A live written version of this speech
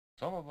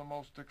Some of the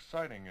most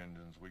exciting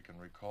engines we can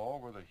recall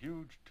were the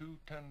huge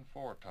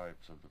 210-4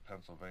 types of the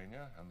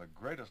Pennsylvania, and the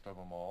greatest of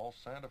them all,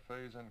 Santa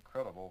Fe's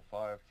incredible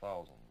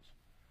 5000s.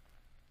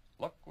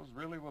 Luck was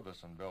really with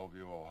us in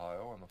Bellevue,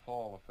 Ohio in the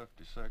fall of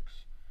 '56,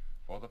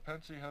 for the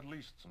Pennsy had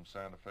leased some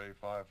Santa Fe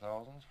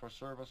 5000s for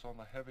service on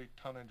the heavy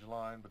tonnage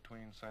line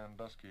between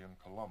Sandusky and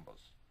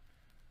Columbus.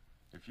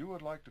 If you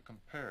would like to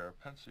compare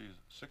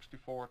Pensy's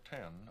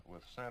 6410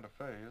 with Santa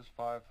Fe's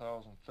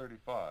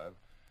 5035,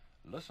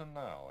 listen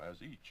now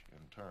as each,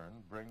 in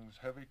turn, brings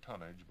heavy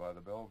tonnage by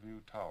the Bellevue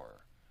Tower.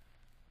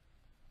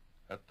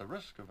 At the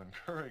risk of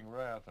incurring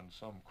wrath in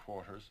some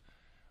quarters,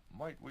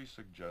 might we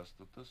suggest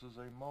that this is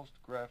a most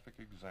graphic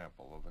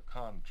example of the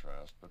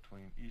contrast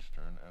between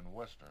Eastern and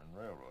Western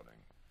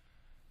railroading?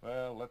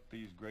 Well, let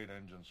these great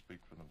engines speak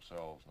for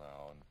themselves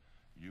now, and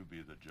you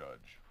be the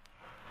judge.